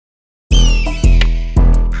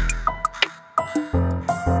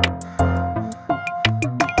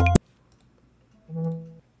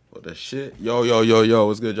the shit. Yo,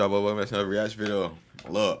 what's good, y'all? Welcome back to another reaction video.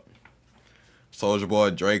 Look, Soulja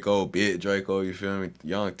Boy, Draco, bit Draco, you feel me?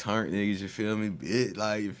 Young Turnt niggas, you feel me? Bit,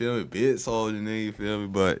 like, you feel me? Bit Soulja nigga, you feel me?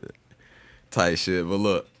 But, tight shit. But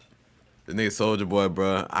look, the nigga Soulja Boy,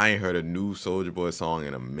 bro, I ain't heard a new Soulja Boy song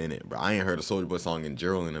in a minute, bro. I ain't heard a Soulja Boy song in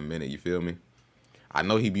general in a minute, you feel me? I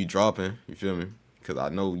know he be dropping, you feel me? Because I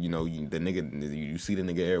know, you know, the nigga, you see the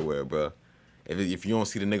nigga everywhere, bro. If you don't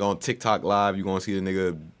see the nigga on TikTok live, you gonna see the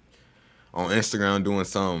nigga on Instagram doing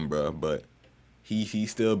something, bro. But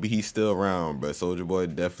he's still around, bro. Soulja Boy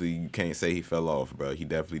definitely, you can't say he fell off, bro. He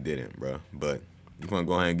definitely didn't, bro. But you wanna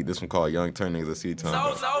go ahead and get this one called Young Turnt Niggas. Let's see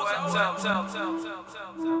time.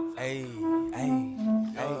 Hey,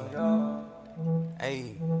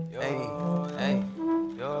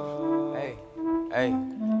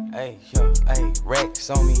 racks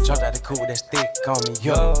on me, jumped out the coupe with that stick on me,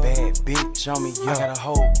 yo. Bad bitch on me, yo. I got a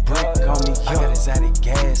whole brick on me, yo. I got exotic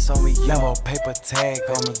gas on me, yo. Paper tag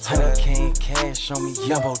on me, 100K cash on me,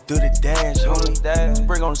 yo. Do the dash on me,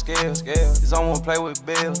 spring on the scale. Cause I wanna play with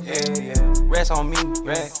bills, yeah. Racks on me,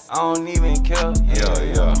 I don't even care,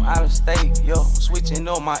 yeah. I'm out of state, yo. Switching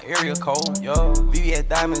up my area code, yo. VVS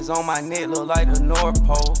diamonds on my neck, look like the North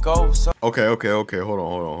Pole. Go so. Okay. Hold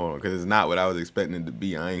on. Cause it's not what I was expecting it to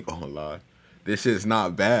be. I ain't gonna lie. This shit's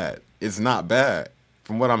not bad. It's not bad.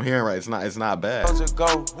 From what I'm hearing, right, it's not bad. Soulja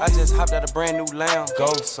go. I just hopped out a brand new lamb. Go,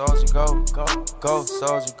 Soulja go. Go,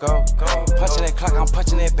 Soulja go. Punching that clock, I'm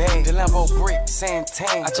punching that bag. The Lambo brick,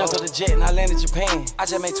 Santan. I jumped on the jet and I landed Japan. I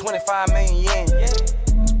just made 25 million yen. Yeah.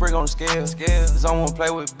 Spring on the scale. Cause I wanna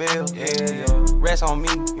play with bills. Yeah. Rest on me.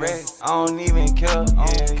 I don't even care.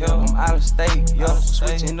 I'm out of state. Yo.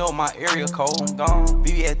 Switching up my area code. I'm gone.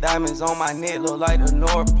 VVS diamonds on my neck, look like the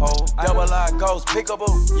North Pole. Double I ghost,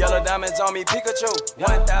 peekaboo. Yellow diamonds on me, Pikachu.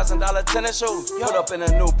 $1,000 tennis shoes. Put up in a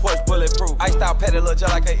new Porsche, bulletproof. I stop petty, look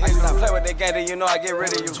just like a igloo. Play with that game, then you know I get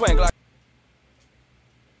rid of you. Twin Glock.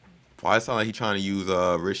 Why it sound like he trying to use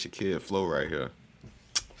Rich the Kid flow right here?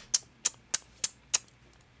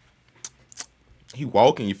 He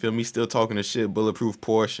walking, you feel me? Still talking to shit, bulletproof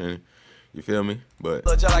Porsche, you feel me? But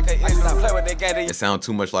it sound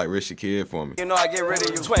too much like Rich the Kid for me. You know I get rid of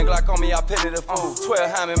you. Twin Glock on me, I pity the fool.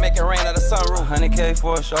 12 Hyman, make it rain out the sunroof. 100K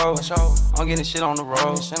for a show. I'm getting shit on the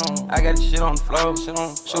road. I got the shit on the floor.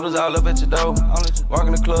 Shooters all up at your door. Walk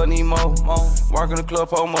in the club, need more. Walk in the club,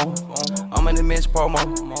 promo. I'm in the Mitch promo.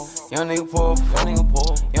 Young nigga pull.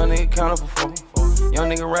 Young nigga count up for 4. Young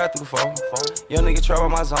nigga ride through the phone. Young nigga trap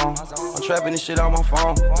on my zone. I'm trapping this shit out my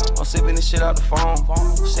phone. I'm sipping this shit out the phone.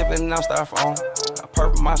 Sipping it out styrofoam. I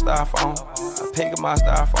purple my styrofoam. I pink my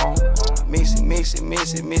styrofoam. Mix it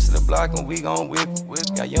the block and we gon' whip.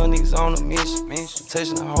 Got young niggas on the mission.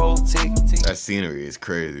 Touching the whole tick. That scenery is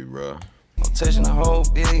crazy, bro. I'm touching the whole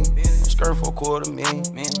big. I'm skirt for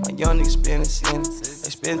 $250,000. My young niggas spending. They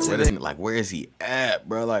spend today. Like, where is he at,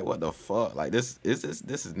 bro? Like, what the fuck? Like, this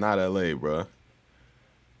is not LA, bro.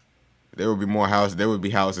 There would be more houses. There would be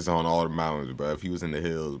houses on all the mountains, bro. If he was in the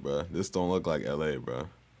hills, bro. This don't look like LA, bro.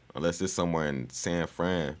 Unless it's somewhere in San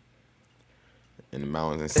Fran. In the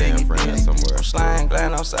mountains in San Fran somewhere. I'm sliding,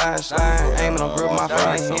 gliding outside, sliding. Aiming on grip my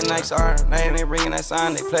phone. Hitting like siren. Name ain't ringing that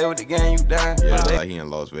sign. They play with the game, you die. Yeah, like he in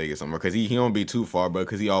Las Vegas somewhere. Cause he don't be too far, bro.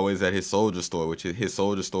 Cause he always at his Soulja store, which is his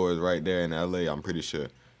Soulja store is right there in LA. I'm pretty sure.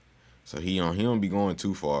 So he don't be going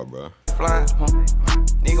too far, bro. Flying,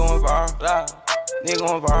 nigga going viral. Nigga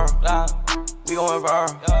going viral, we going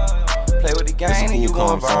viral. Play with the gang and you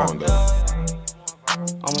going viral.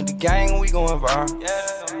 I'm with the gang and we going viral.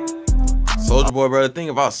 Soulja Boy, bro. The thing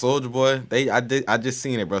about Soulja Boy, I just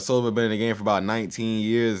seen it, bro. Soulja been in the game for about 19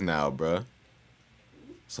 years now, bro.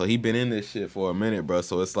 So he been in this shit for a minute, bro.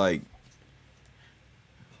 So it's like,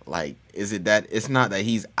 is it that it's not that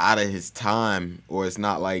he's out of his time, or it's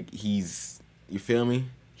not like he's, you feel me?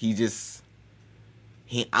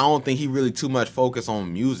 I don't think he really too much focus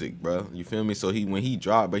on music, bro. You feel me? So when he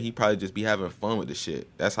dropped, but he probably just be having fun with the shit.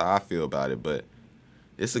 That's how I feel about it. But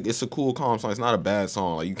it's a cool, calm song. It's not a bad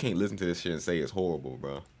song. Like, you can't listen to this shit and say it's horrible,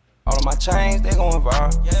 bro. All of my chains, they going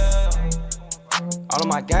viral. All of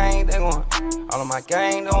my gang, they going. All of my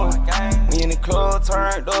gang, they going. We in the club,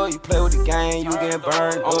 turned up. You play with the gang, you get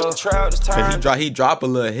burned. On the trout, it's turned. He drop a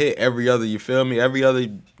little hit every other. You feel me? Every other.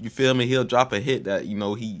 You feel me? He'll drop a hit that, you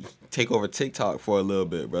know, he take over TikTok for a little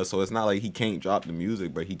bit, bro. So it's not like he can't drop the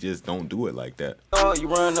music, but he just don't do it like that. Oh, you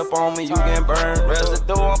run up on me, you get burned.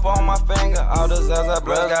 Residue up on my finger, all those as I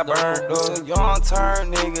blood got burned. Young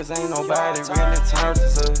Turnt niggas, ain't nobody really turned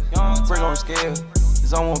to. Bring on scale.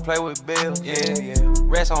 Cause I won't play with bills. Yeah.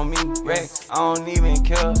 Rest on me, Rex. I don't even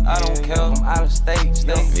care. I don't care. I'm out of state.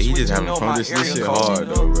 Yeah, he just having fun. This shit hard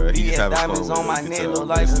though, bro. He just having fun with on my it. neck look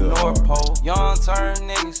like the North Pole. Young turn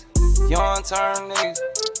niggas. Young turn niggas.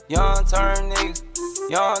 Young turn niggas.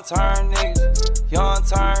 Young turn niggas. Young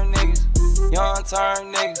turn niggas. Young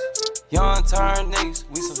turn niggas. Young turn niggas.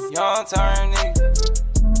 We some young turn niggas.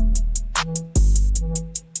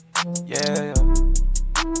 Yeah.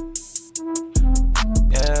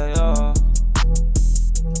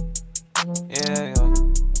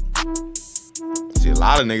 See, a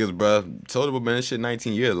lot of niggas, bro. Soulja Boy been in this shit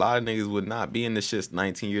 19 years. A lot of niggas would not be in this shit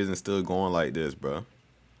 19 years and still going like this, bro.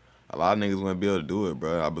 A lot of niggas wouldn't be able to do it,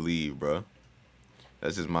 bro. I believe, bro.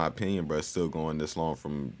 That's just my opinion, bro. Still going this long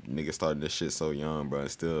from niggas starting this shit so young, bro.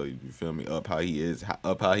 Still, you feel me? Up how he is.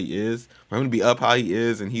 For him to be up how he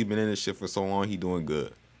is and he been in this shit for so long, he doing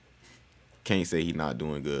good. Can't say he not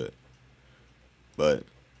doing good. But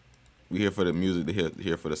we here for the music,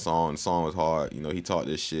 here for the song. The song was hard. You know, he taught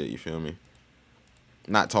this shit, you feel me?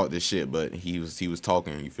 Not taught this shit, but he was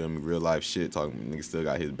talking, you feel me? Real life shit, talking. Nigga still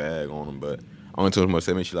got his bag on him, but I want to tell him,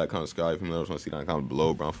 say, make sure you like, comment, subscribe. If you want to see that, comment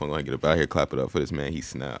below, bro. I'm finna go and get up out here, clap it up for this man. He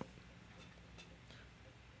snapped.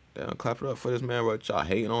 Damn, clap it up for this man, bro. Y'all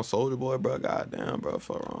hating on Soulja Boy, bro. Goddamn, bro.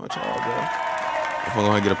 Fuck wrong with y'all, bro. I'm finna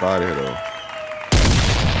go and get up out of here, though.